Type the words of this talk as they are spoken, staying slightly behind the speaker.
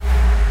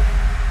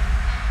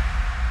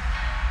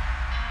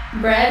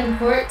Brad and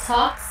Court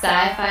talk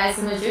sci-fi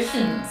and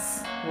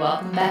magicians.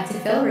 Welcome back to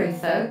Fillory,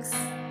 folks.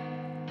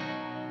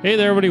 Hey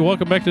there, everybody.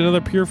 Welcome back to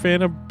another Pure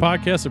Fandom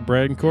podcast of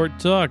Brad and Court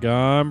Talk.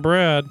 I'm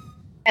Brad.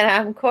 And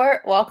I'm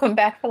Court. Welcome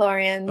back,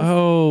 Florian.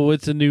 Oh,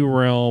 it's a new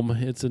realm.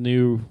 It's a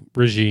new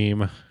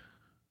regime.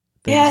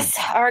 Yes,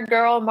 our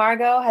girl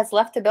Margot has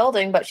left the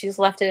building, but she's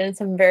left it in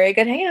some very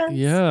good hands.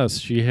 Yes,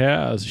 she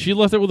has. She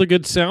left it with a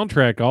good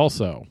soundtrack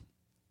also.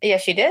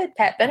 Yes, she did.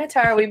 Pat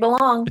Benatar, we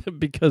belong.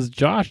 Because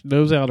Josh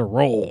knows how to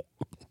roll.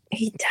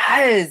 He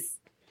does.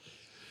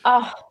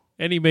 Oh,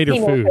 and he made her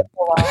food.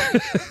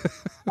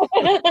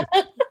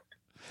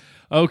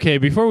 Okay,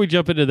 before we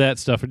jump into that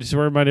stuff, I just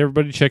want to remind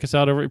everybody to check us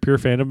out over at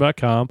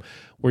purefandom.com,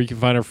 where you can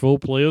find our full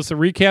playlist of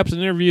recaps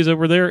and interviews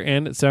over there,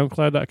 and at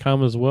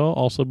soundcloud.com as well.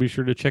 Also, be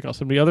sure to check out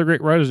some of the other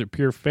great writers at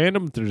Pure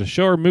Fandom. If there's a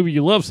show or movie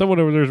you love, someone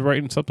over there is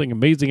writing something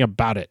amazing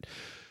about it.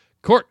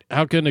 Court,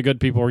 how can the good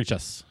people reach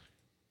us?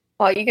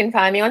 Well, you can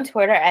find me on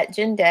Twitter at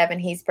JinDev,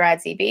 and he's Brad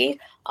ZB.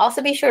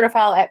 Also, be sure to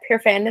follow at Pure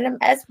Fandom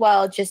as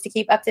well, just to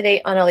keep up to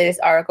date on the latest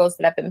articles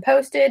that have been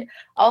posted.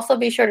 Also,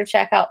 be sure to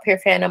check out Pure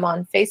Fandom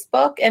on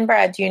Facebook. And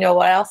Brad, do you know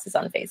what else is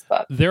on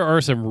Facebook? There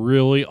are some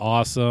really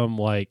awesome,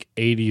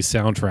 80s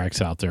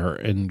soundtracks out there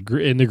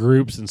in the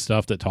groups and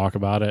stuff that talk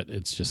about it.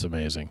 It's just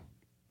amazing.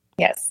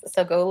 Yes.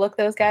 So go look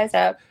those guys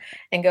up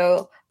and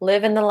go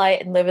live in the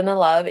light and live in the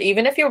love.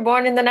 Even if you were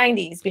born in the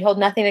 90s, we hold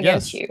nothing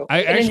against you.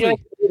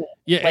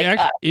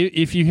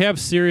 If you have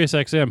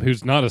SiriusXM,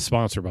 who's not a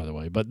sponsor, by the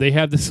way, but they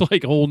have this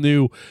whole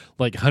new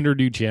 100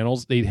 new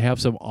channels. They have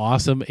some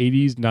awesome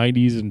 80s,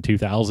 90s, and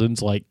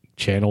 2000s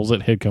channels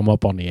that had come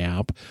up on the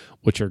app,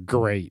 which are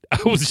great. I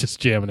was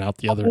just jamming out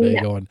the other day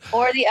going.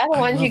 Or the other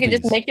ones, you can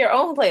just make your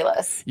own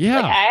playlist.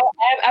 Yeah.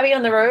 I be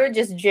on the road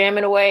just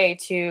jamming away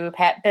to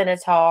Pat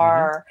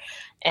Benatar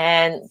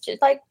and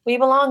just We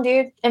Belong,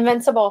 dude.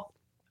 Invincible.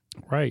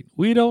 Right.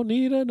 We don't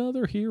need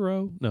another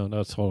hero. No,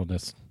 that's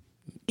Holiness.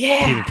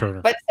 Yeah, Tina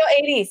Turner. But still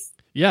 80s.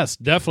 Yes,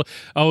 definitely.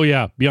 Oh,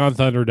 yeah. Beyond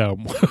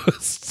Thunderdome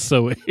was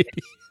so 80s.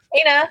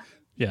 Tina.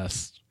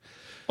 Yes.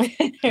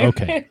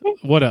 Okay.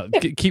 What else?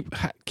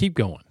 Keep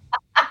going.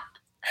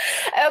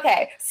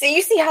 Okay. So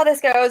you see how this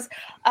goes.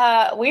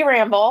 We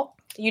ramble.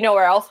 You know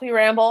where else we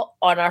ramble?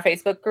 On our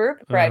Facebook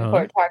group, Brad and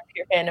Court Talk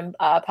Pure Fandom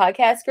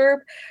podcast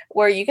group,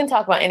 where you can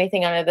talk about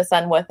anything under the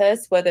sun with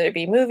us, whether it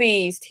be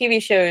movies,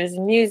 TV shows,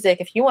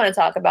 music. If you want to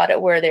talk about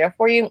it, we're there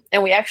for you.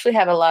 And we actually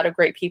have a lot of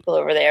great people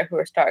over there who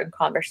are starting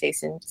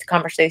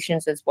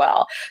conversations as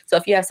well. So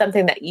if you have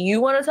something that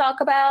you want to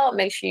talk about,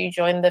 make sure you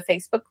join the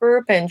Facebook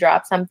group and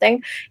drop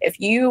something.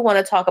 If you want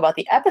to talk about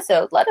the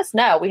episode, let us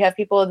know. We have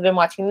people who have been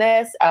watching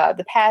this,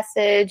 The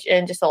Passage,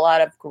 and just a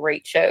lot of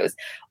great shows.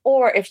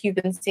 Or if you've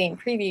been seeing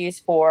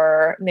previews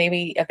for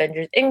maybe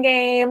Avengers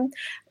Endgame,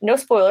 no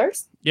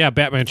spoilers. Yeah,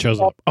 Batman shows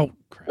up. Oh,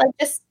 crap.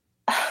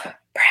 Brad,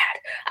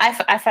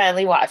 I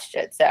finally watched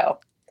it. So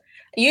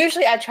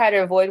usually I try to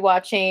avoid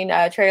watching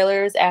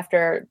trailers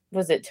after,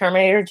 was it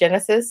Terminator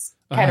Genesis?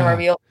 Kind of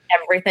revealed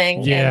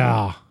everything.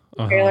 Yeah.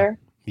 In the trailer.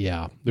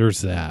 Yeah,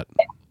 there's that.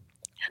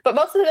 But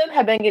most of them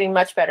have been getting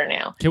much better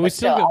now. Can we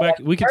still go back?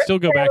 We can still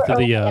go back to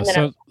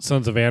the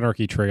Sons of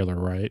Anarchy trailer,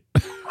 right?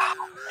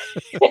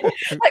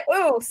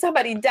 Ooh,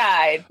 somebody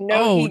died.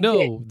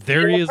 No,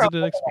 there he is in the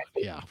next one.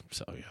 Yeah,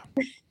 so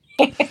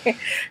yeah.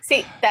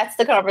 See, that's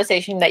the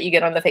conversation that you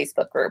get on the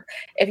Facebook group.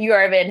 If you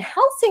are a Van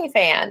Helsing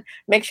fan,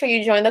 make sure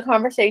you join the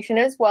conversation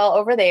as well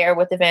over there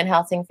with the Van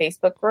Helsing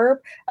Facebook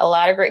group. A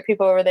lot of great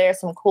people over there,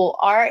 some cool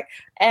art.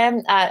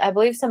 And I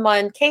believe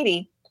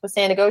Katie, was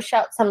saying to go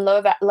shout some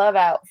love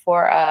out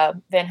for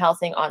Van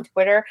Helsing on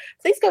Twitter.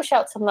 Please go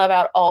shout some love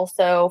out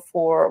also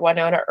for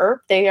Wynonna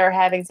Earp. They are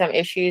having some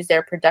issues.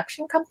 Their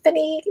production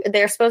company,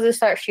 they're supposed to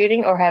start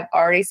shooting or have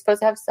already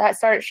supposed to have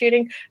started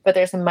shooting, but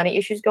there's some money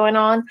issues going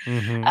on.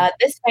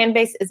 This fan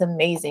base is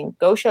amazing.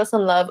 Go show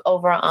some love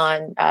over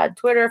on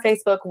Twitter,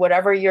 Facebook,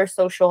 whatever your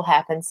social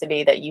happens to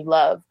be that you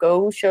love.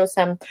 Go show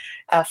some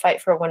fight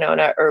for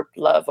Wynonna Earp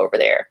love over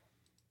there.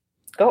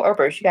 Go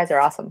Earpers. You guys are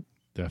awesome.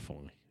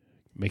 Definitely.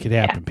 Make it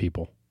happen,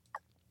 people.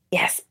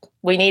 Yes,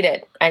 we need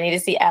it. I need to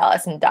see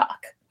Alice and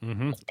Doc.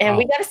 And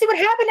we got to see what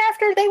happened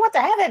after they went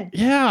to heaven.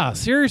 Yeah,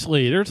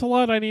 seriously. There's a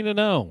lot I need to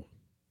know.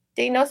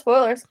 See, no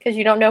spoilers, because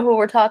you don't know who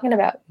we're talking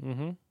about.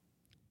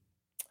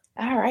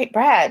 All right,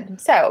 Brad.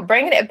 So,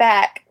 bringing it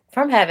back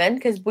from heaven,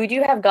 because we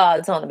do have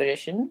gods on the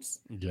magicians.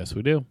 Yes,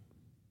 we do.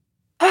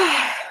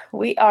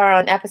 We are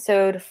on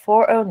episode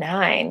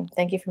 409.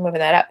 Thank you for moving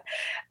that up.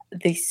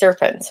 The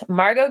Serpent.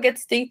 Margot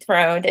gets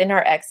dethroned, and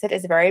her exit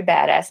is very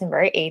badass and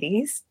very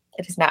 80s.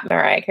 It is not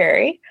Mariah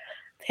Carey.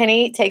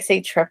 Penny takes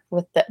a trip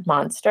with the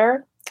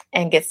monster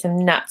and gets some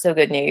not so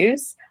good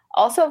news.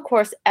 Also, of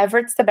course,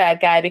 Everett's the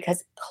bad guy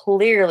because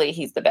clearly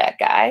he's the bad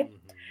guy.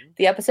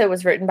 The episode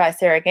was written by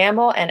Sarah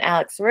Gamble and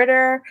Alex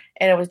Ritter,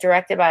 and it was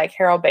directed by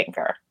Carol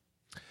Banker.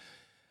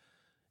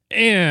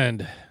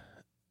 And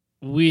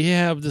we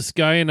have this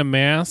guy in a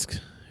mask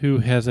who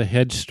has a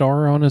hedge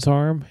star on his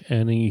arm,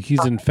 and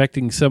he's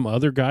infecting some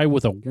other guy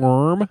with a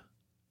worm.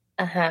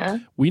 Uh-huh.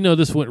 We know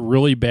this went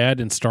really bad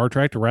in Star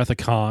Trek, Wrath of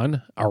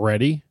Khan,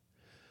 already.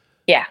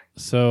 Yeah.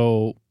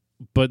 So,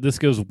 but this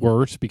goes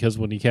worse because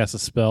when he casts a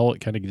spell,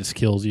 it kind of just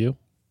kills you.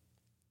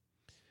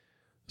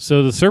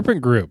 So the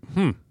Serpent Group,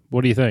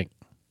 what do you think?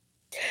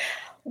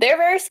 They're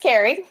very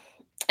scary,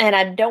 and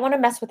I don't want to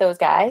mess with those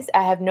guys.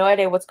 I have no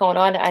idea what's going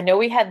on. I know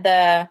we had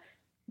the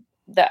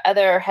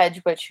other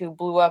hedge witch who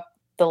blew up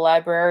the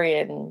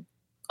librarian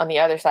on the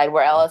other side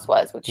where Alice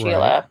was with Sheila.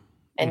 Right.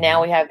 And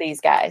now we have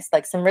these guys.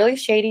 Like, some really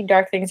shady,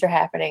 dark things are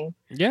happening.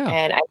 Yeah.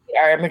 And I need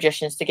our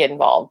magicians to get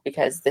involved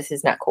because this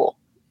is not cool.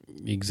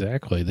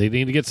 Exactly. They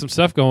need to get some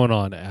stuff going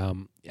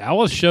on.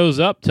 Alice shows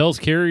up, tells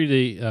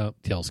Katie the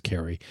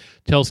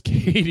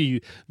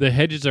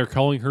hedges are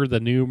calling her the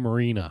new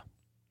Marina.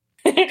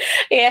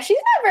 Yeah, she's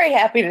not very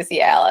happy to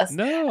see Alice.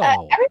 No.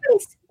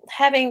 Everybody's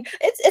having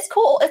it's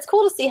cool. It's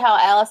cool to see how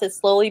Alice is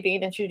slowly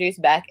being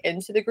introduced back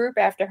into the group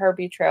after her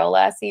betrayal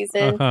last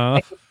season.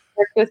 Like, she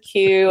worked with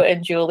Q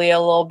and Julia a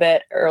little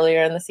bit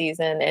earlier in the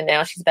season, and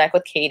now she's back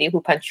with Katie,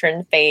 who punched her in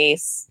the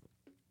face.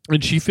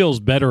 And she feels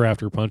better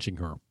after punching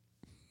her.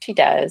 She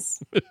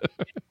does. And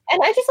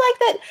I just like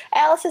that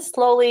Alice is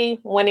slowly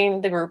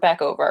winning the group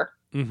back over.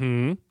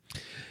 Mm-hmm.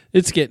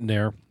 It's getting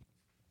there.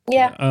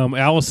 Yeah.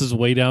 Alice is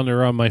way down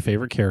there on my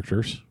favorite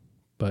characters,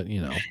 but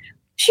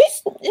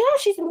she's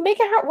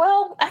making her.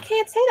 Well, I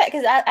can't say that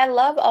because I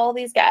love all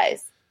these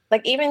guys.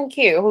 Like, even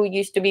Q, who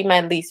used to be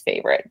my least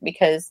favorite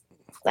because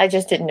I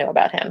just didn't know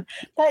about him.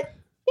 But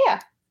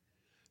yeah.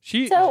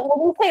 So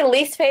when we say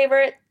least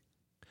favorite,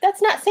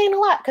 that's not saying a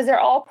lot because they're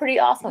all pretty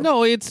awesome.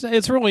 No,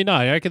 it's really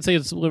not. I can say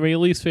it's my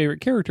least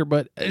favorite character,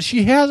 but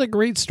she has a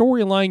great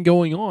storyline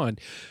going on.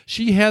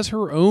 She has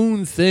her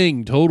own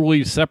thing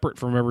totally separate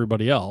from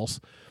everybody else.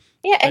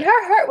 Yeah, and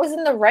her heart was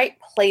in the right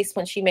place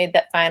when she made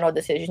that final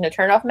decision to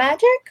turn off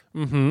magic.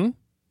 Mm-hmm.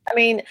 I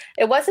mean,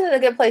 it wasn't in a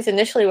good place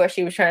initially where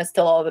she was trying to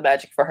steal all the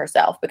magic for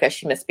herself because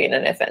she missed being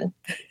an Iffin.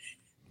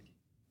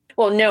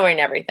 Well, knowing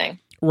everything.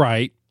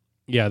 Right.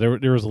 Yeah,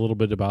 there was a little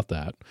bit about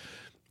that.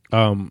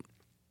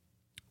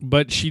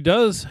 But she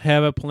does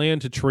have a plan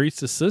to trace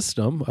the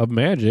system of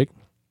magic.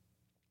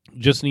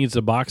 Just needs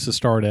a box to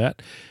start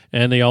at.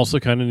 And they also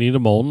kind of need a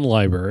mold in the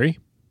library.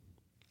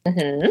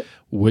 Mm-hmm.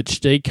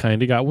 Which they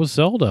kind of got with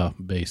Zelda,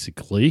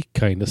 basically.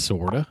 Kind of,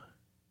 sort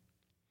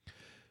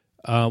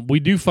of. We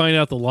do find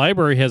out the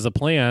library has a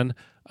plan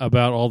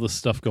about all this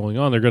stuff going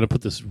on. They're going to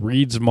put this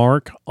Reed's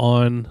mark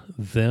on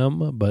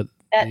them. But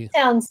that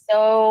sounds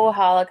so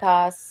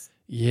Holocaust.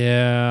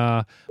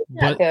 Yeah,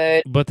 Not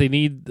good. But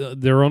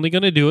they're only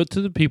going to do it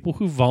to the people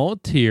who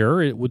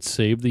volunteer. It would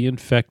save the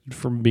infected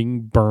from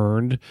being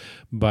burned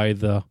by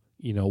the,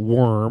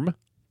 worm.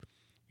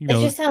 It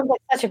just sounds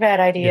like such a bad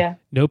idea. Yeah,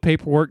 no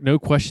paperwork, no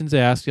questions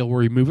asked. They'll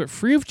remove it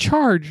free of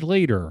charge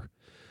later.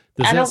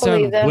 Does that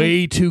sound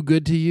way too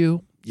good to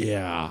you?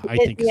 Yeah, I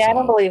think so. Yeah, I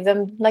don't believe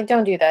them. Like,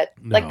 don't do that.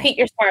 No. Like, Pete,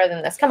 you're smarter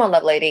than this. Come on,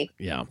 love lady.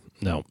 Yeah,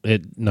 no.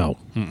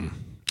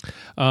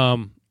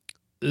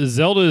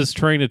 Zelda is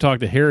trying to talk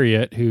to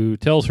Harriet, who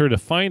tells her to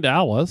find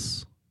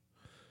Alice.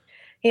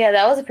 Yeah,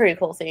 that was a pretty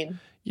cool scene.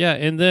 Yeah,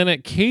 and then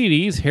at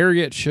Katie's,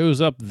 Harriet shows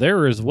up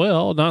there as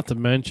well, not to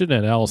mention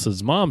at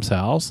Alice's mom's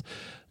house.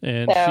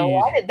 And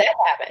why did that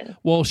happen?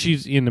 Well,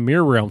 she's in the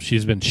mirror realm.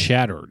 She's been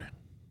shattered.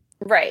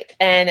 Right,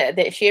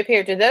 and she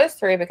appeared to those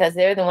three because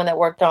they're the one that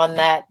worked on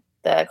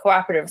the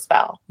cooperative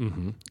spell.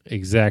 Mm-hmm.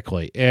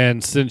 Exactly.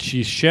 And since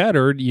she's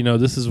shattered,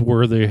 this is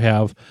where they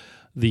have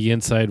the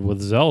inside with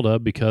Zelda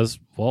because,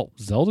 well,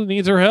 Zelda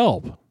needs her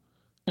help.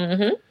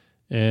 Mm-hmm.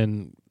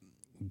 And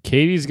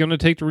Katie's going to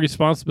take the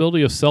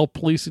responsibility of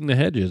self-policing the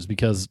hedges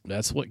because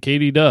that's what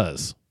Katie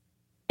does.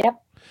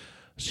 Yep.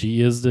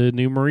 She is the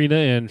new Marina,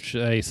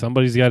 and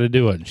somebody's got to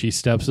do it. And she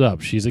steps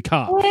up. She's a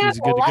cop. Yeah, she's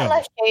good a lot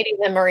less shady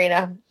than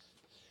Marina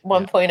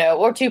 1.0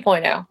 or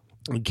 2.0.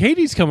 And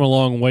Katie's come a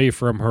long way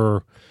from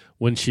her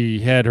when she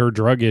had her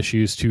drug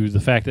issues to the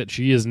fact that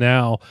she is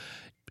now,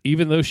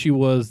 even though she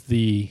was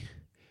the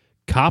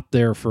cop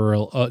there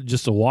for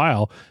just a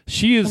while,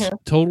 she has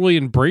totally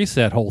embraced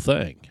that whole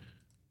thing.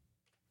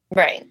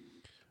 Right.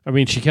 I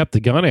mean, she kept the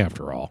gun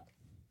after all.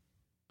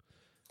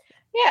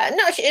 Yeah,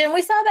 no, and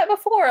we saw that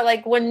before,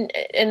 like when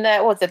in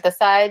that, what's it, the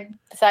side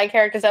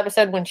characters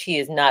episode, when she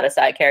is not a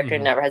side character,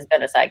 never has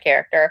been a side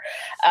character.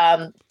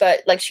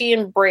 But like, she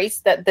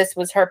embraced that this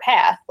was her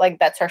path, like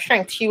that's her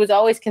strength. She was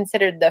always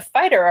considered the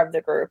fighter of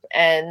the group,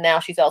 and now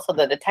she's also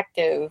the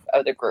detective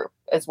of the group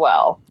as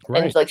well.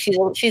 Right. And like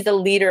she's a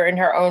leader in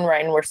her own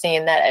right, and we're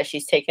seeing that as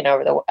she's taken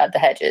over the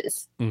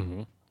hedges.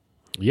 Mm-hmm.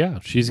 Yeah,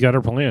 she's got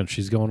her plan.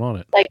 She's going on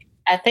it. Like,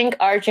 I think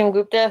Arjun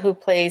Gupta, who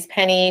plays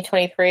Penny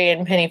 23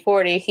 and Penny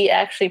 40, he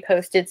actually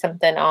posted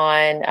something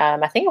on,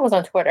 I think it was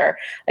on Twitter.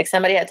 Like,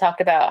 somebody had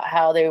talked about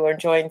how they were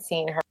enjoying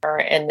seeing her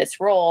in this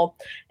role.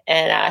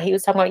 And he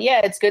was talking about,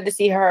 it's good to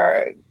see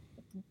her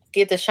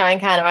get to shine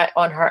kind of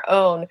on her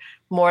own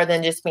more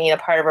than just being a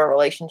part of a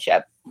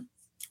relationship.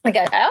 Like,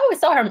 I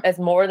always saw her as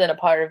more than a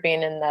part of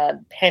being in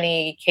the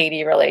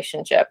Penny-Katie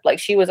relationship. Like,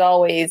 she was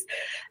always,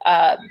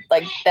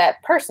 like,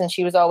 that person.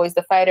 She was always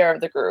the fighter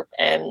of the group.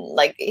 And,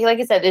 like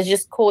I said, it's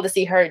just cool to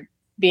see her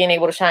being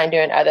able to shine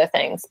doing other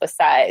things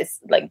besides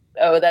like,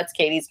 oh, that's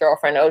Katie's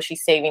girlfriend. Oh,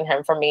 she's saving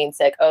him from being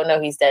sick. Oh no,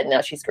 he's dead.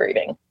 Now she's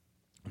grieving.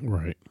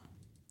 Right.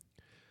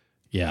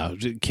 Yeah.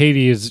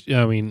 Katie is,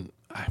 I mean,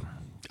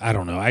 I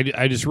don't know.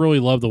 I just really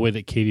love the way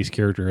that Katie's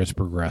character has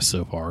progressed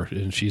so far.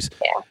 And she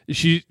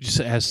just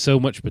has so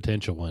much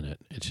potential in it.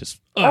 It's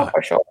just,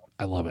 for sure.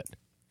 I love it.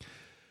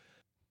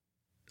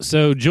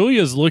 So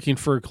Julia's looking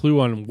for a clue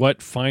on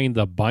what find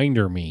the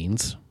binder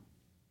means.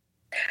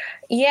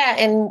 Yeah,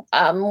 and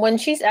when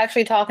she's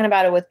actually talking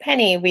about it with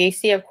Penny, we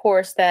see, of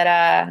course,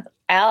 that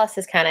Alice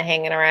is kind of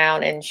hanging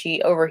around, and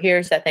she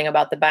overhears that thing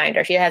about the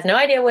binder. She has no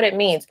idea what it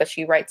means, but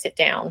she writes it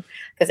down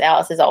because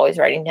Alice is always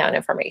writing down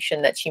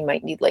information that she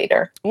might need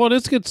later. Well,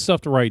 it's good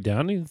stuff to write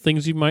down,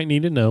 things you might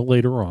need to know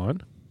later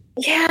on.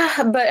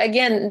 Yeah, but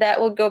again,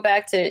 that would go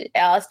back to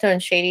Alice doing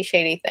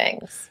shady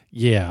things.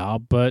 Yeah,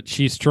 but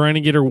she's trying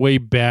to get her way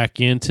back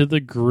into the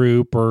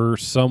group or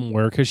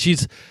somewhere because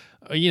she's,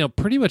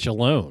 pretty much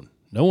alone.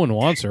 No one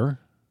wants her.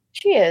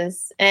 She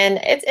is, and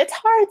it's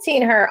hard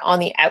seeing her on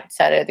the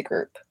outside of the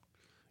group.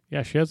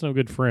 Yeah, she has no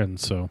good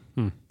friends, so.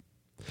 When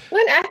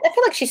I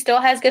feel like she still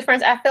has good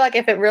friends. I feel like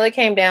if it really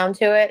came down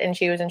to it and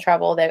she was in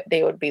trouble,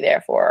 they would be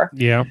there for her.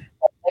 Yeah.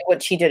 Like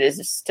what she did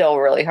is still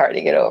really hard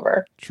to get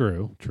over.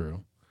 True.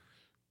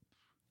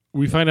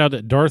 We find out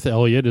that Darth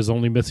Elliott is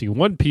only missing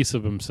one piece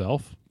of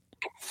himself.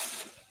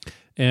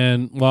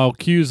 And while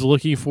Q's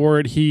looking for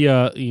it, he,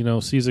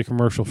 sees a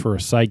commercial for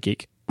a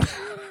psychic.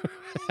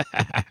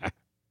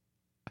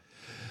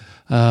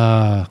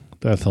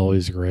 That's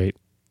always great.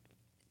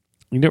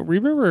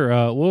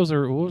 Remember what was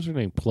her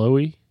name?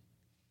 Chloe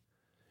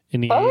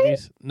in the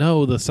 80s?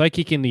 No, the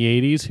psychic in the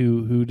 80s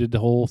who did the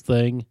whole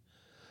thing.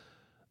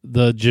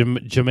 The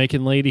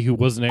Jamaican lady who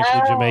wasn't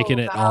actually Jamaican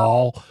at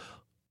all.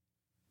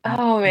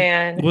 Oh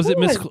man. Was it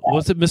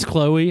Miss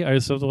Chloe or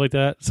something like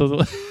that?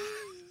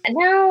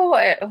 No.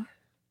 Wait a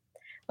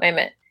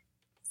minute.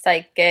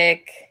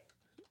 Psychic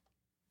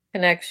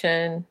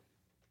connection.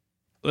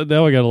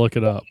 Now I got to look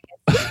it up.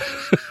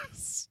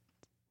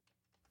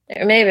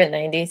 It may have been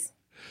 90s.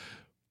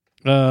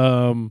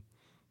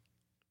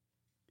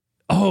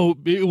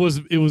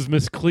 It was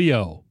Miss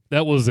Cleo.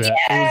 That was it.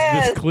 Yes! It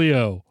was Miss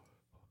Cleo.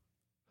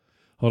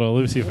 Hold on,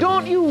 let me see.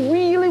 Don't you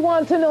really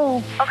want to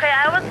know? Okay,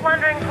 I was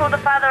wondering who the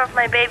father of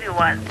my baby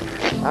was.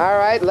 All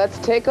right, let's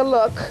take a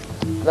look.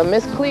 The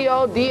Miss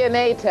Cleo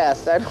DNA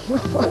test. I don't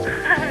know.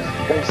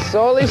 I'm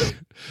solely...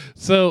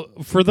 So,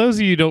 for those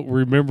of you who don't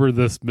remember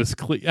this Miss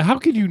Cleo, how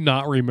could you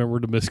not remember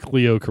the Miss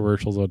Cleo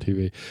commercials on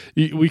TV?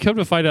 We come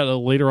to find out that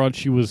later on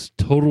she was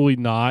totally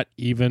not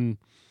even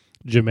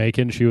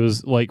Jamaican. She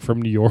was like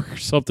from New York or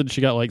something.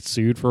 She got like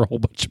sued for a whole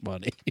bunch of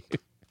money.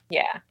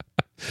 Yeah.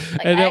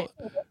 Like, And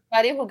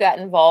everybody who got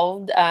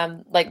involved,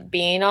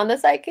 being on the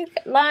psychic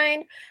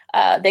line,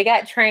 they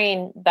got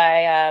trained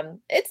by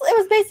it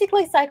was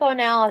basically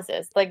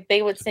psychoanalysis. Like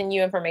they would send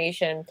you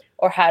information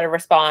or how to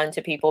respond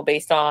to people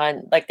based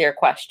on like their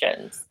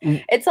questions.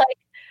 It's like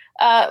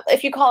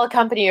if you call a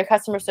company or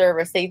customer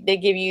service, they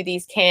give you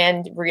these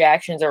canned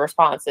reactions or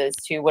responses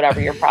to whatever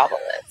your problem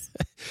is.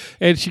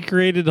 And she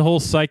created the whole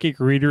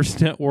Psychic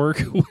Readers Network,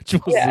 which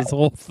was this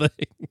whole thing.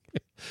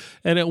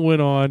 And it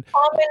went on.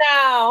 Call me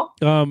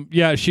now.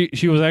 Yeah,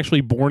 she was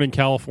actually born in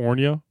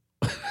California.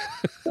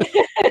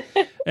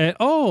 And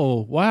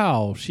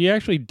wow, she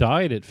actually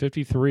died at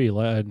 53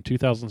 in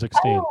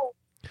 2016.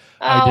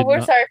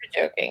 We're sorry for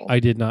joking. I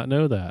did not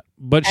know that.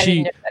 But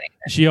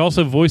she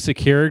also voiced a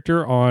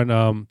character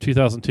on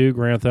 2002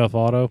 Grand Theft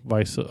Auto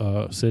Vice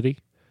City.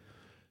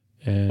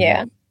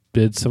 And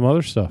did some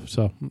other stuff.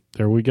 So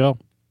there we go.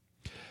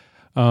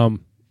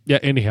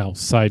 Anyhow,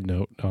 side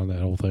note on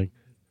that whole thing.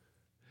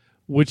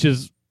 Which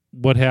is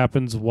what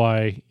happens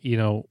why,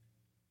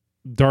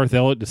 Darth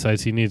Elliott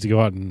decides he needs to go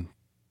out and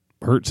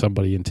hurt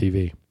somebody in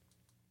TV.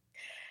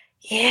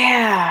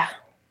 Yeah.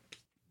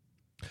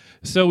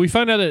 So we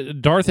find out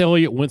that Darth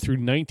Elliott went through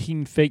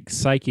 19 fake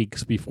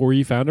psychics before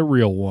he found a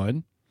real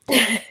one.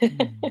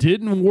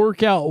 Didn't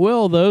work out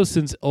well, though,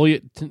 since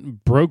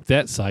Elliott broke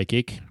that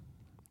psychic,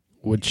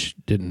 which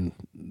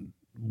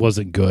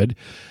wasn't good.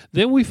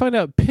 Then we find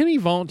out Penny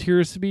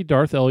volunteers to be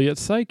Darth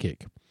Elliott's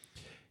psychic.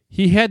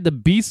 He had the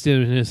beast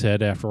in his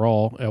head, after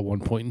all, at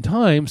one point in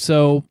time,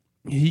 so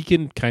he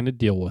can kind of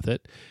deal with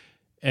it.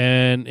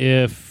 And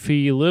if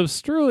he lives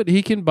through it,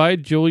 he can buy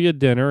Julia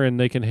dinner and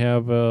they can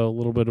have a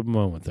little bit of a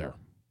moment there.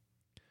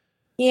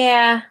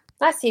 Yeah,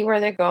 I see where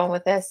they're going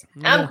with this.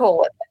 Yeah. I'm cool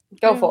with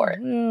it. Go for it.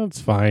 Yeah,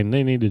 it's fine.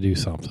 They need to do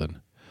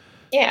something.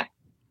 Yeah.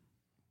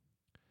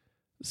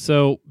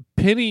 So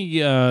Penny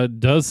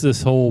does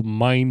this whole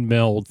mind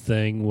meld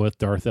thing with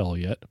Darth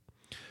Elliott.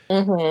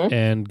 Mm-hmm.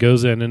 And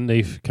goes in and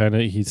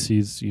he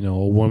sees, a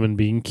woman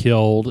being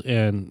killed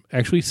and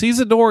actually sees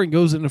the door and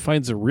goes in and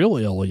finds the real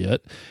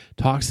Elliot,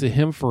 talks to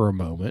him for a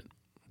moment.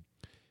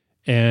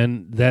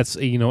 And that's,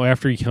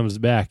 after he comes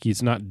back,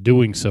 he's not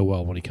doing so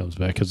well when he comes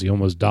back because he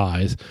almost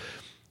dies.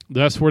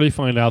 That's where they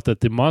find out that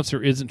the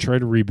monster isn't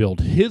trying to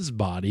rebuild his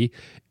body.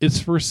 It's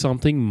for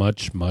something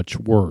much, much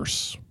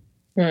worse.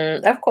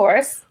 Of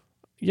course.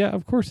 Yeah,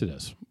 of course it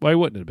is. Why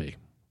wouldn't it be?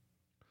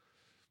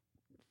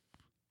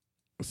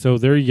 So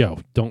there you go.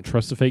 Don't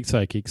trust the fake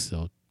psychics.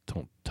 They'll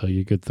don't tell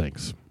you good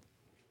things.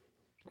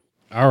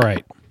 All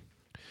right.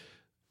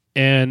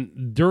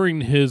 And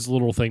during his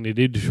little thing, they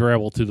did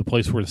travel to the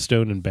place where the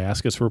stone and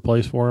baskets were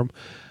placed for him.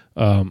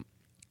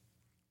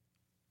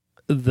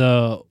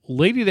 The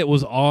lady that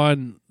was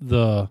on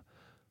the,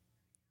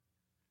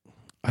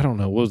 I don't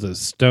know, what was it,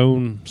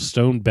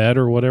 stone bed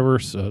or whatever,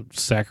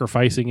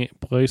 sacrificing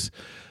place.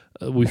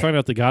 We find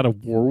out the god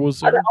of war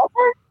was there. The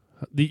altar?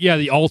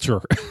 The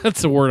altar.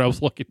 That's the word I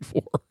was looking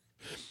for.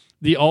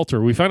 The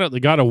altar. We find out the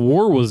god of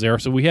war was there,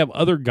 so we have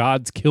other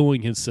gods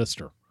killing his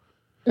sister.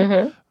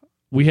 Mm-hmm.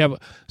 We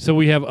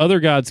have other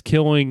gods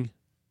killing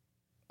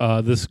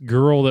this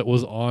girl that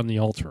was on the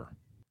altar.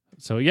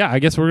 So yeah, I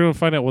guess we're going to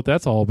find out what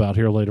that's all about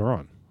here later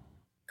on.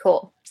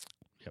 Cool.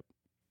 Yep.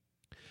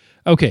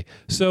 Okay,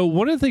 so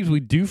one of the things we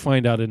do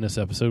find out in this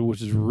episode,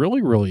 which is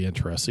really, really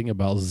interesting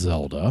about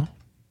Zelda,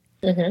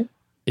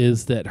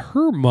 is that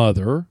her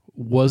mother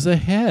was a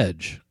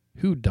hedge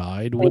who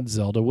died when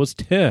Zelda was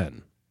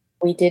 10.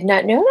 We did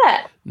not know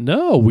that.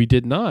 No, we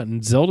did not.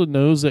 And Zelda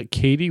knows that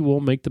Katie will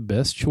make the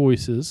best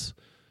choices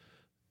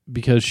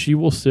because she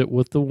will sit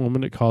with the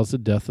woman that caused the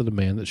death of the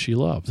man that she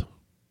loved.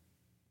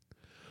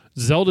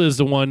 Zelda is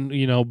the one,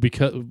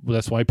 because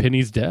that's why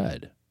Penny's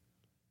dead.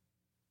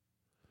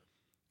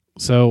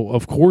 So,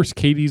 of course,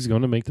 Katie's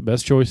going to make the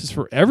best choices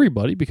for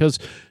everybody because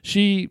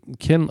she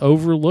can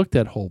overlook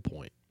that whole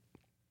point.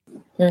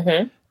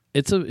 Mm-hmm.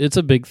 It's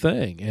a big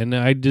thing, and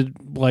I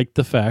did like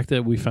the fact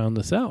that we found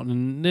this out.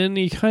 And then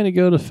you kind of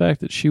go to the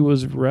fact that she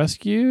was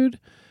rescued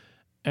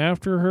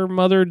after her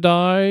mother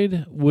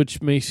died,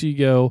 which makes you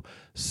go,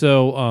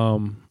 so,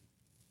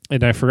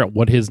 and I forgot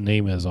what his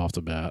name is off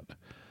the bat.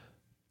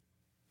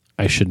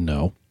 I should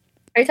know.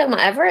 Are you talking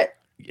about Everett?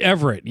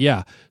 Everett,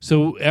 yeah.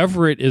 So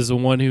Everett is the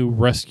one who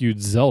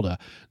rescued Zelda.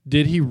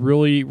 Did he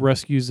really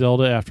rescue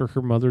Zelda after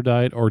her mother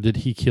died, or did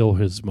he kill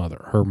her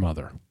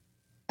mother?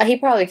 He's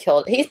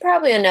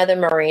probably another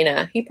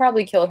Marina. He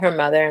probably killed her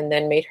mother and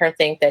then made her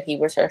think that he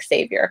was her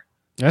savior.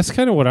 That's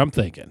kind of what I'm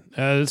thinking.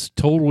 That's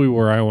totally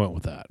where I went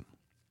with that.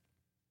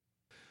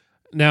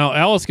 Now,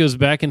 Alice goes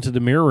back into the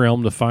mirror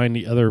realm to find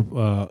the other,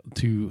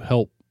 to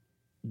help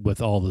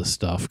with all this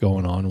stuff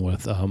going on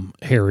with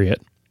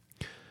Harriet.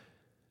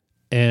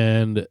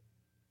 And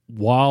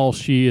while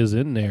she is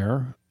in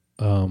there,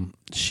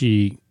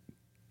 she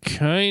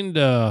kind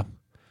of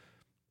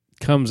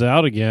comes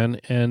out again,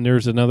 and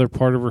there's another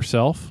part of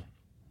herself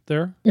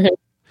there. Mm-hmm.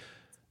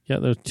 Yeah,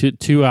 there's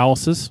two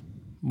Alices,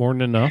 more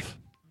than enough.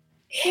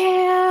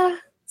 Yeah,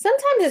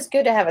 sometimes it's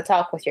good to have a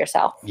talk with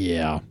yourself.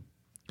 Yeah.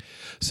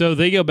 So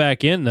they go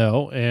back in,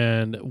 though,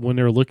 and when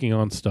they're looking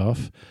on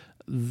stuff,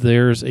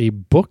 there's a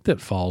book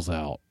that falls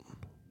out.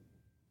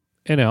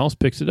 And Alice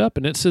picks it up,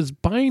 and it says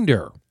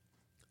binder.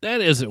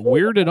 That isn't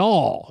weird at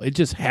all. It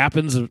just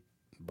happens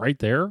right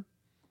there.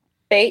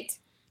 Fate?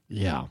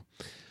 Yeah.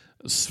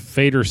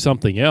 Fate or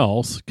something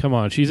else. Come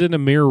on, she's in the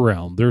mirror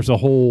realm. There's a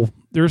whole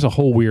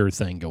weird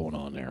thing going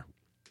on there.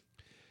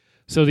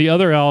 So the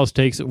other Alice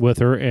takes it with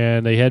her,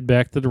 and they head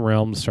back to the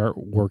realm to start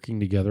working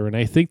together. And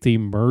I think they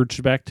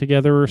merged back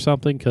together or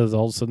something, because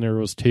all of a sudden there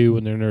was two,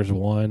 and then there's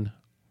one.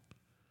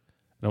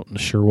 Not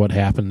sure what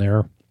happened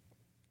there.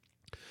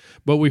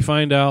 But we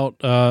find out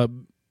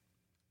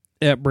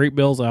at Break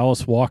Bills,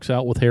 Alice walks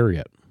out with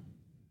Harriet.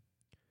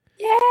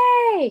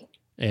 Yay!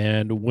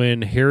 And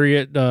when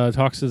Harriet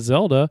talks to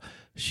Zelda,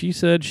 she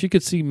said she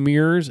could see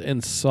mirrors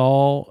and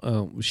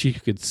she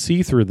could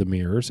see through the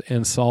mirrors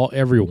and saw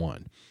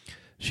everyone.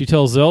 She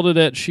tells Zelda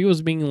that she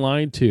was being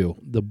lied to.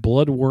 The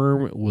blood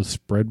worm was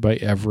spread by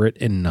Everett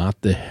and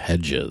not the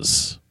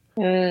hedges.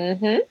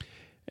 Mm-hmm.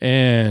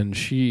 And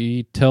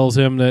she tells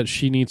him that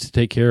she needs to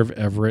take care of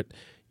Everett.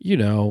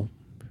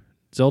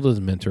 Zelda's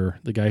mentor,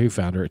 the guy who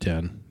found her at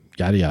 10.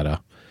 Yada,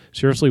 yada.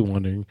 Seriously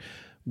wondering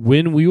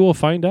when we will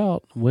find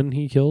out when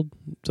he killed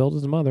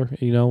Zelda's mother.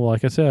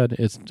 Like I said,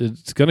 it's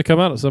going to come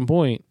out at some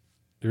point.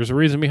 There's a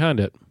reason behind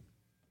it.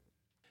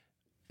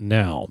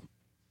 Now,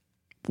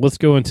 let's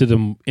go into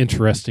the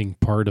interesting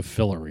part of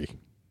Fillory.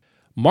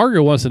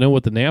 Margot wants to know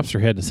what the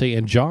Napster had to say,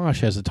 and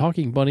Josh has a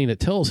talking bunny that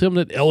tells him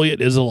that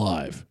Elliot is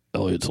alive.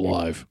 Elliot's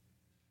alive.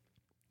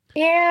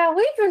 Yeah,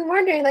 we've been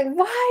wondering,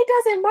 why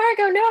doesn't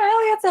Margot know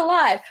Elliot's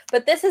alive?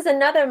 But this is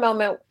another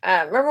moment.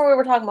 Remember we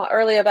were talking about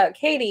earlier about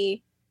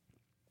Katie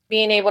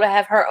being able to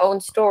have her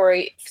own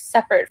story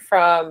separate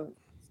from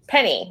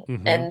Penny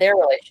and their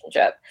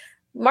relationship.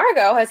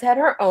 Margot has had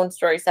her own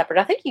story separate.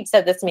 I think you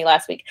said this to me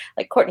last week.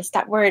 Courtney,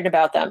 stop worrying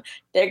about them.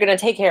 They're going to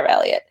take care of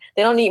Elliot.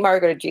 They don't need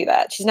Margot to do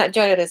that. She's not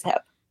joining at his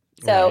hip.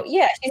 So, right.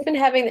 Yeah, she's been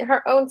having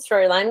her own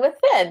storyline with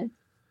Finn.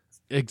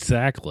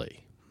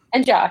 Exactly.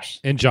 And Josh.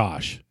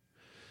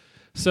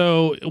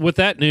 So, with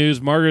that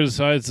news, Margot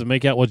decides to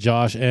make out with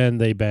Josh,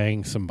 and they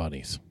bang some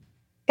bunnies.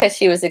 Because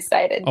she was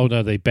excited. Oh,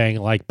 no, they bang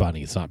like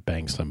bunnies, not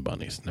bang some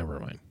bunnies. Never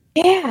mind.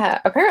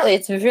 Yeah, apparently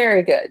it's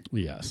very good.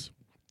 Yes.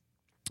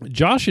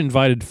 Josh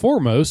invited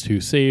Foremost,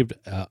 who saved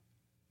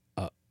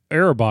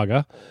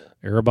Arabaga.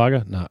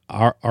 Arabaga? Not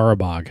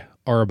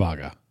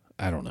Arabaga.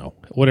 I don't know,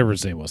 whatever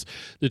his name was,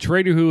 the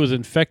traitor who was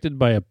infected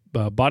by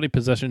a body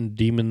possession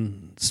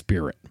demon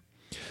spirit,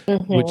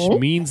 which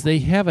means they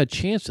have a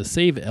chance to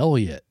save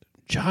Elliot.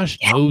 Josh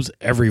knows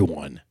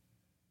everyone.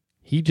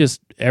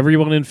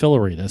 Everyone in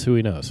Fillory, that's who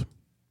he knows.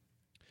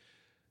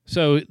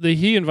 So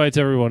he invites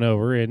everyone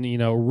over, and,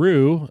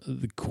 Rue,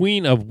 the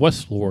queen of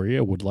West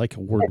Floria, would like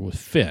a word with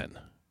Finn.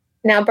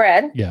 Now,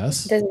 Brad.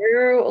 Yes. Does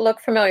Rue look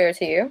familiar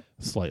to you?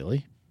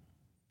 Slightly.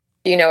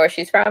 Do you know where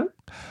she's from?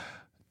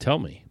 Tell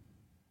me.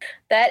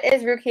 That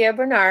is Rukia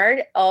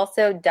Bernard,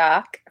 also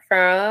Doc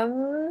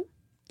from...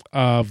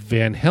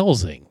 Van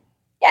Helsing.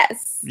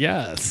 Yes.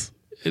 Yes.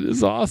 It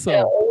is awesome. So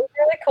it was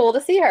really cool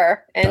to see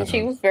her. And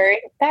she was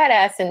very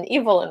badass and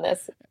evil in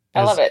this.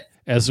 I love it.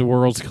 As the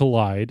worlds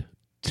collide.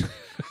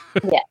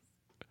 Yes.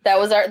 That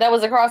was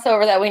a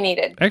crossover that we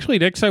needed. Actually,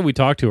 next time we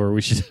talk to her,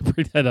 we should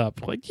bring that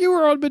up. Like, you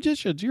were on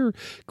Magicians. You're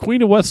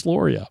Queen of West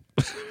Loria.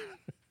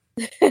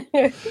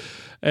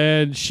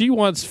 And she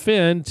wants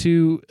Finn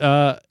to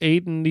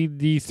aid in the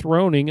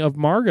dethroning of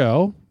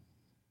Margot.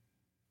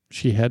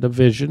 She had a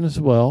vision as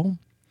well.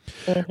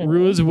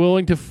 Rue is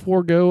willing to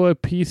forego a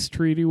peace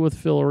treaty with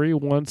Fillory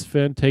once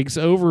Finn takes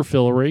over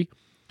Fillory.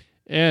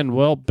 And,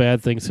 well,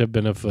 bad things have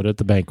been afoot at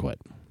the banquet.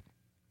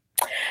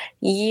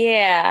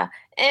 Yeah.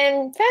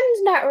 And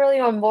Finn's not really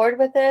on board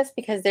with this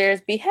because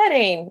there's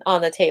beheading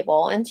on the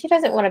table, and she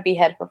doesn't want to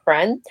behead her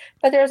friend.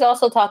 But there's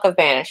also talk of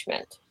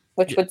banishment,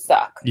 which would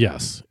suck.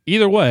 Yes.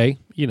 Either way,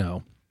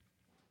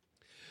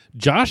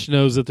 Josh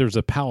knows that there's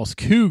a palace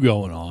coup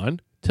going on,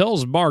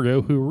 tells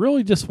Margot, who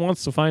really just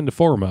wants to find the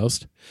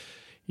foremost,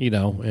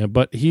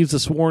 but he's a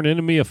sworn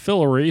enemy of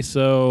Fillory,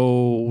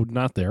 so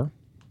not there.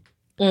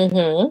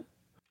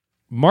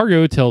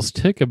 Margot tells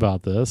Tick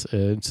about this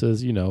and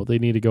says, they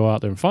need to go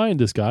out there and find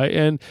this guy.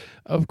 And,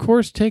 of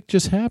course, Tick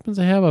just happens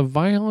to have a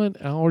violent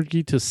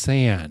allergy to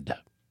sand.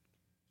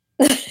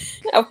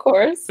 Of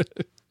course.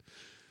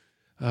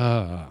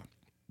 Now,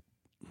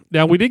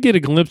 we did get a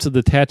glimpse of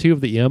the tattoo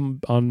of the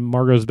M on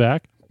Margot's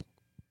back,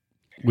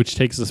 which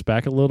takes us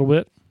back a little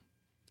bit.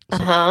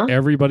 So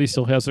everybody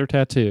still has their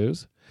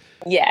tattoos.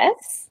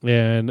 Yes.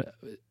 And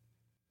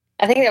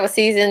I think that was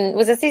season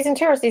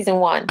 2 or season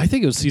 1? I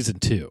think it was season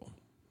 2.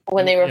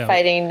 When they were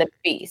fighting the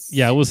beast.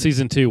 Yeah, it was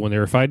season 2 when they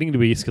were fighting the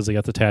beast because they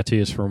got the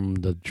tattoos from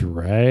the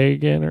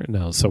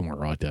dragon somewhere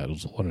like that. It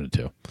was one of the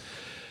two.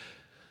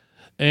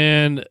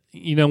 And,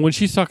 when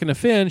she's talking to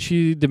Finn,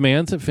 she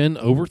demands that Finn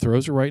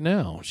overthrows her right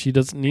now. She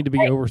doesn't need to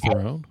be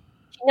overthrown.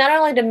 She not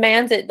only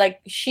demands it,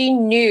 she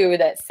knew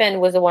that Finn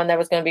was the one that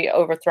was going to be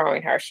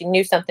overthrowing her. She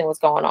knew something was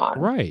going on.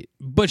 Right.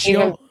 But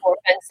even before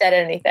Finn said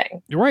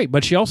anything. Right.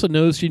 But she also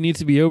knows she needs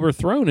to be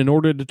overthrown in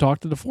order to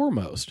talk to the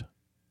foremost.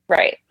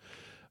 Right.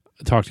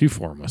 Talk to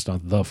foremost,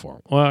 not the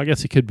foremost. Well, I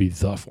guess he could be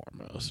the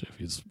foremost if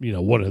he's,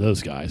 one of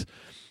those guys.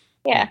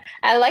 Yeah.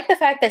 I like the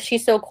fact that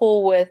she's so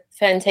cool with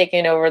Finn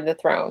taking over the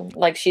throne.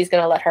 Like, she's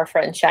going to let her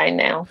friend shine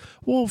now.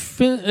 Well,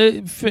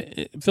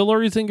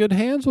 Fillory's in good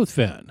hands with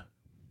Finn.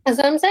 That's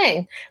what I'm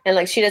saying.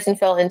 And, she doesn't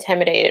feel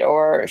intimidated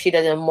or she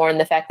doesn't mourn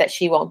the fact that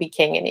she won't be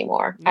king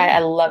anymore. I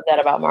love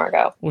that about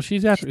Margot. Well,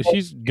 she's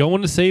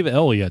going to save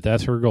Elliot.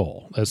 That's her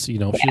goal. That's, she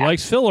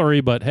likes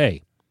Fillory, but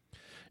hey.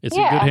 It's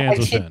in good hands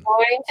with Finn. She's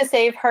going to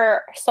save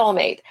her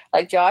soulmate.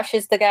 Josh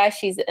is the guy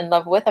she's in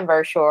love with, I'm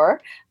very sure.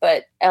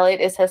 But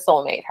Elliot is her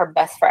soulmate, her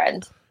best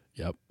friend.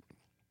 Yep.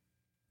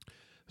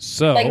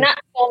 So, not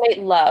soulmate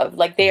love.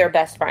 They are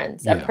best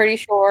friends. I'm pretty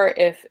sure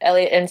if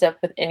Elliot ends up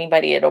with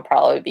anybody, it'll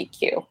probably be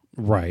Q.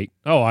 Right.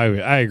 Oh,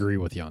 I agree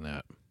with you on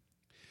that.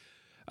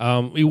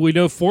 We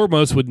know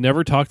Foremost would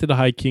never talk to the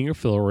High King of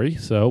Fillory.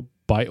 So,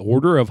 by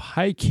order of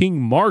High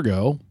King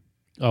Margot...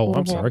 Oh,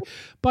 I'm sorry.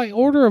 By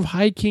order of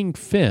High King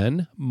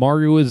Finn,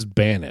 Margot is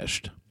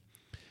banished.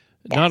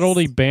 Yes. Not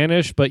only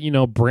banished, but,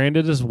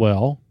 branded as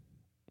well.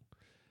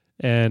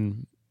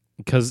 And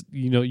because,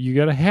 you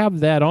got to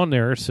have that on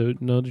there so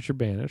know that you're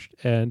banished.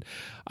 And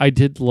I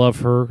did love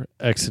her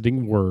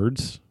exiting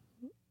words.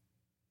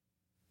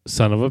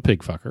 Son of a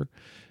pig fucker.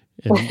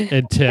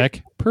 And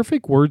Tick,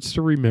 perfect words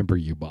to remember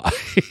you by.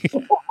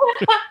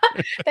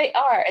 They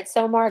are. It's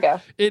so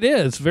Margot. It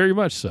is, very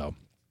much so.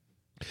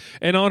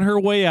 And on her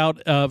way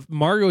out,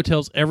 Margot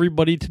tells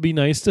everybody to be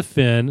nice to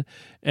Finn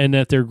and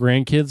that their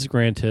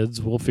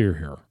grandkids will fear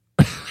her.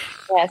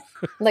 Yes.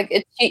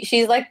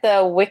 She's like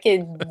the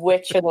wicked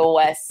witch of the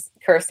West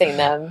cursing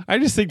them. I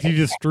just think you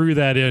just threw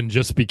that in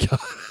just because.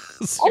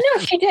 Oh,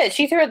 no, she did.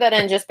 She threw that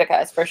in just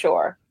because, for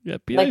sure. Yeah,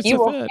 be nice you to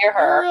will Finn, fear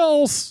her. or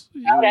else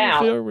you will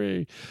fear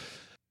me.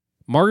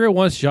 Margot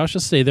wants Josh to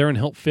stay there and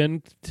help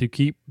Finn to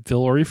keep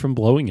Fillory from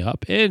blowing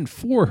up. And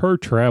for her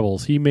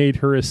travels, he made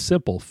her a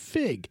simple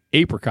fig,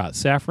 apricot,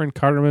 saffron,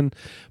 cardamom,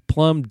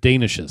 plum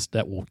danishes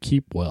that will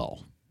keep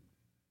well.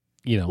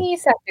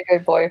 He's such a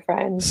good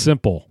boyfriend.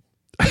 Simple.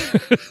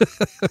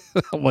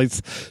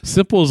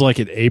 Simple is like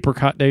an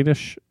apricot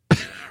Danish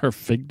or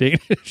fig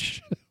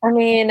Danish. I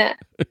mean,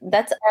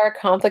 that's our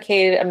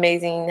complicated,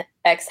 amazing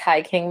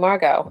ex-High King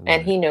Margot,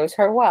 and he knows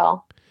her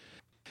well.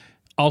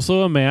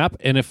 Also a map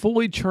and a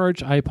fully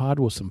charged iPod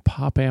with some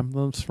pop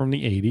anthems from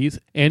the 80s.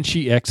 And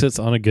she exits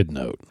on a good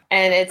note.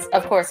 And it's,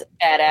 of course,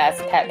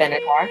 badass Pat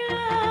Benatar.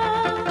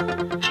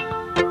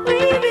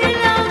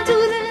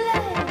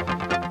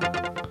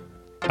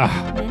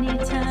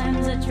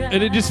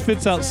 And it just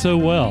fits out so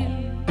well.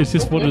 It's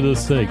just one of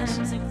those things.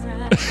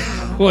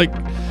 Like,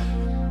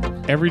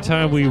 every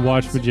time we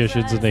watch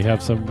Magicians and they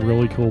have some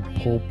really cool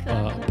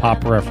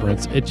pop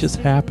reference, it just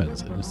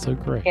happens. And it's so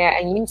great. Yeah,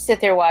 and you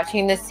sit there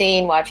watching this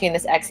scene, watching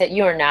this exit.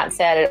 You are not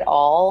sad at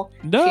all.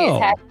 No. She's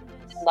happy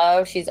in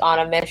love. She's on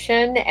a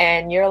mission.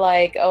 And you're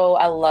like, oh,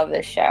 I love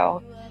this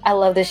show. I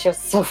love this show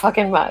so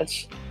fucking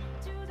much.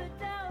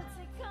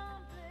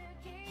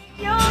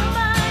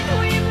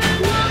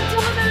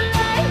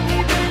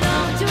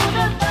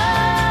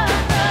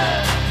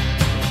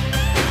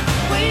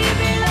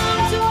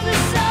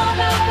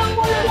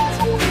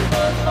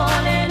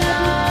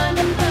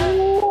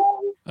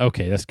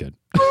 Okay, that's good.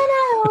 When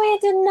I we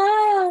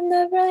deny on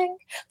the brink,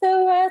 the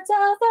words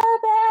of the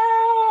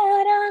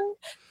bed,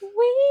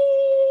 we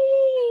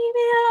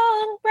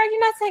belong. Greg, you're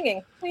not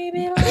singing. We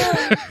belong.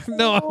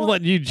 No, I'm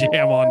letting you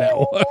jam on that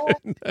one.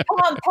 Come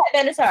on, Pat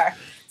Benatar.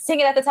 Sing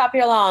it at the top of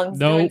your lungs.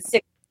 Nope.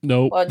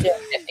 Nope. Well,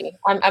 just 50.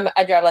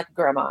 I drive like a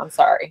grandma. I'm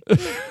sorry.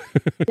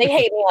 They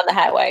hate me on the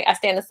highway. I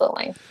stand in slow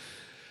lane.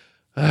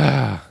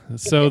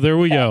 So there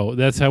we go.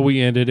 That's how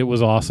we ended. It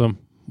was awesome.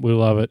 We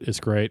love it. It's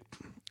great.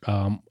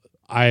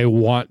 I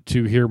want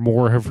to hear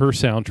more of her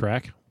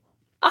soundtrack.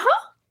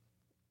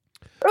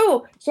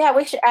 Oh, yeah.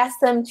 We should ask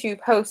them to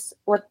post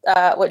what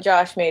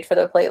Josh made for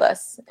the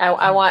playlist.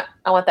 I want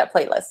that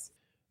playlist.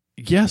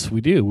 Yes,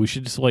 we do. We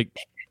should just let's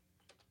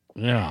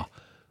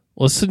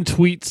send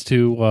tweets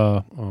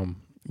to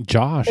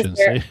Josh and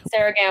say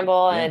Sarah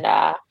Gamble and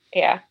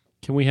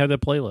Can we have that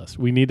playlist?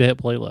 We need to hit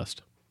playlist.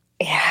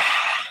 Yeah.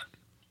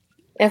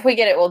 If we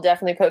get it, we'll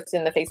definitely post it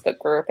in the Facebook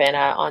group and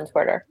on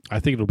Twitter. I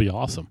think it'll be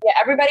awesome. Yeah,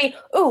 everybody,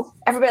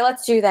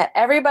 let's do that.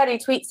 Everybody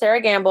tweet Sarah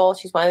Gamble.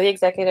 She's one of the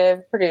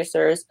executive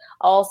producers.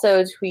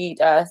 Also tweet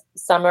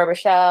Summer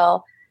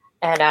Rochelle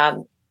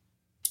and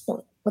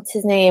what's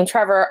his name?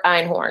 Trevor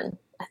Einhorn.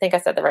 I think I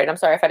said that right. I'm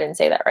sorry if I didn't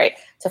say that right.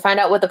 To find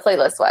out what the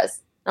playlist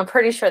was. I'm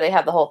pretty sure they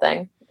have the whole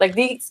thing. Like,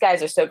 these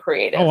guys are so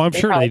creative. Oh, I'm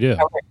sure they do.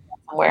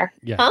 Somewhere.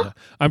 Yeah.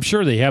 I'm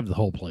sure they have the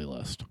whole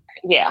playlist.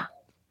 Yeah.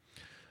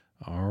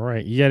 All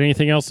right. You got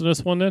anything else in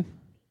this one then?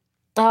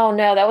 Oh,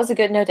 no. That was a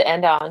good note to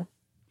end on.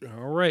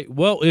 All right.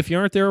 Well, if you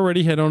aren't there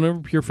already, head on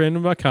over to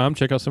purefandom.com.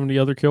 Check out some of the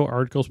other Kill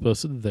articles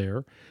posted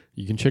there.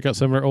 You can check out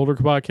some of our older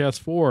podcasts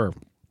for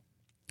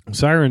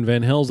Siren,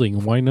 Van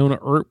Helsing, Winona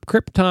Earp,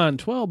 Krypton,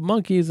 12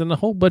 Monkeys, and a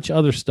whole bunch of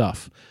other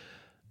stuff.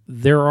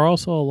 There are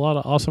also a lot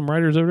of awesome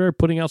writers over there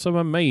putting out some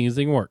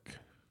amazing work.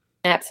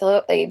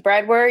 Absolutely.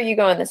 Brad, where are you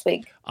going this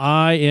week?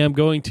 I am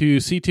going to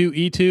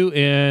C2E2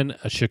 in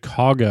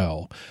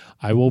Chicago.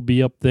 I will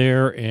be up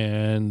there,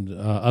 and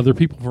other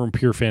people from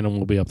Pure Fandom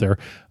will be up there.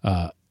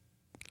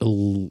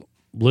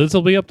 Liz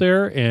will be up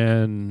there,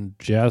 and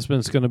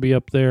Jasmine's going to be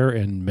up there,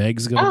 and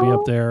Meg's going to be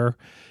up there.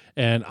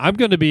 And I'm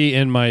going to be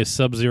in my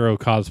Sub-Zero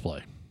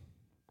cosplay.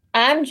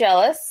 I'm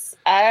jealous.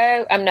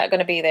 I'm not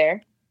going to be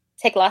there.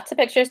 Take lots of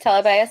pictures. Tell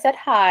everybody I said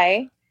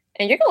hi.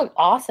 And you're going to look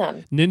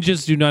awesome.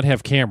 Ninjas do not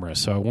have cameras,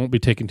 so I won't be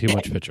taking too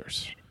much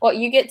pictures. Well,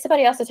 you get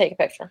somebody else to take a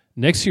picture.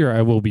 Next year,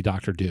 I will be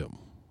Dr. Doom.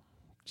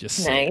 Just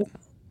nice. saying.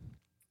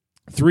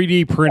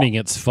 3D printing,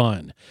 it's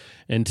fun.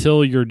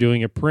 Until you're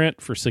doing a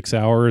print for 6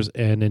 hours,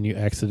 and then you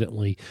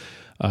accidentally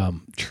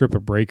trip a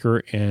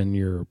breaker, and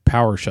your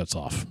power shuts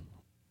off.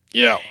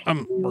 Yeah,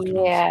 I'm working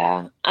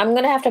on it. I'm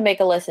going to have to make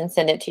a list and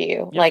send it to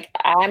you. Yep. Like,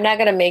 I'm not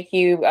going to make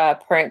you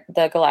print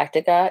the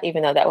Galactica,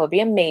 even though that would be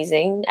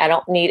amazing. I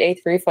don't need a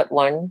 3-foot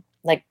one.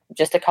 Like,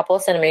 just a couple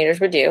of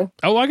centimeters would do.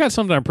 Oh, I got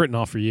something I'm printing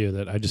off for you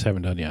that I just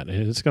haven't done yet.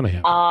 It's going to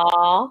happen.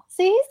 Aw.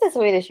 See, he's the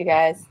sweetest, you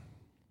guys.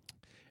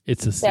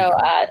 It's a secret.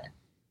 So,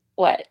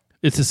 what?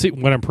 It's a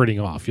secret when I'm printing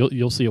off.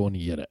 You'll see it when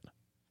you get it.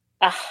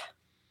 I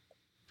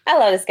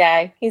love this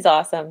guy. He's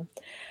awesome.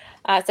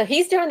 So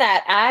he's doing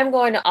that. I'm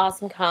going to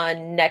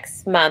AwesomeCon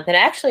next month. And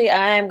actually,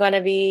 I'm going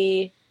to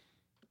be...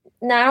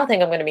 No, I don't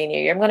think I'm going to be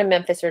near you. I'm going to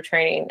Memphis for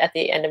training at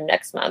the end of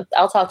next month.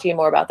 I'll talk to you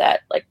more about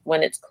that, like,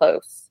 when it's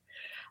close.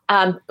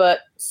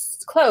 But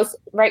close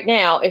right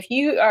now, if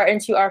you are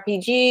into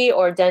RPG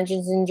or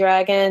Dungeons and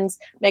Dragons,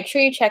 make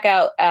sure you check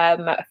out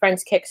my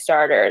friend's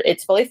Kickstarter.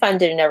 It's fully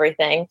funded and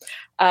everything.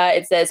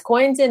 It says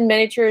coins and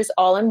miniatures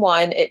all in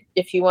one.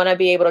 If you want to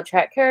be able to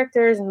track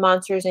characters and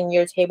monsters in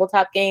your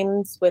tabletop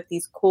games with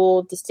these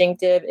cool,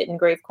 distinctive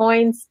engraved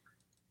coins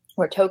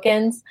or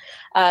tokens,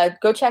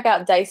 go check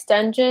out Dice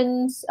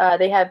Dungeons.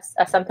 They have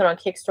something on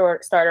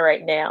Kickstarter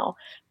right now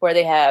where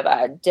they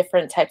have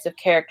different types of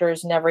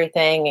characters and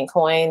everything and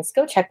coins.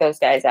 Go check those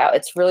guys out.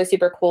 It's really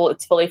super cool.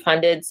 It's fully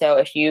funded. So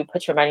if you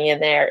put your money in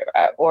there,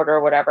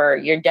 order whatever,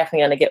 you're definitely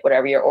going to get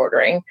whatever you're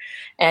ordering.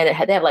 And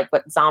they have like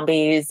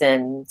zombies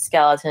and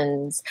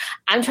skeletons.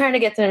 I'm trying to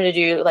get them to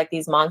do like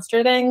these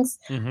monster things.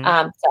 Mm-hmm.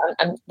 So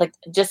I'm like,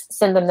 just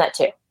send them that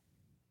too.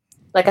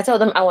 Like I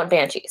told them, I want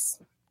banshees.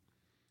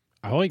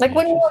 I like Like,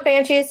 when you want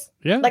banshees?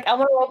 Yeah. Like, I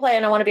want to roleplay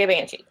and I want to be a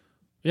banshee.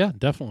 Yeah,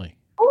 definitely.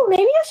 Oh,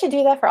 maybe I should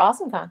do that for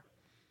AwesomeCon.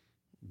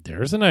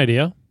 There's an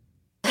idea.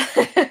 All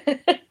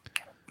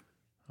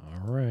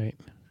right.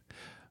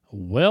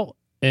 Well,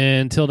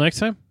 until next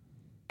time.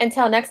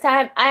 Until next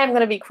time, I am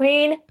going to be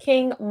Queen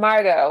King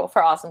Margot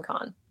for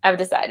AwesomeCon. I've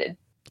decided.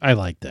 I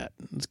like that.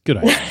 It's a good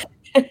idea.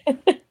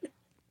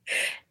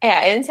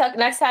 Yeah, until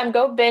next time,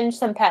 go binge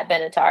some Pat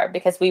Benatar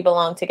because we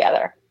belong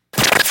together.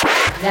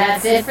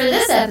 That's it for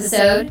this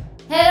episode.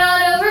 Head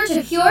on over to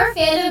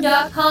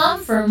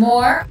purefandom.com for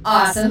more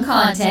awesome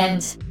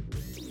content.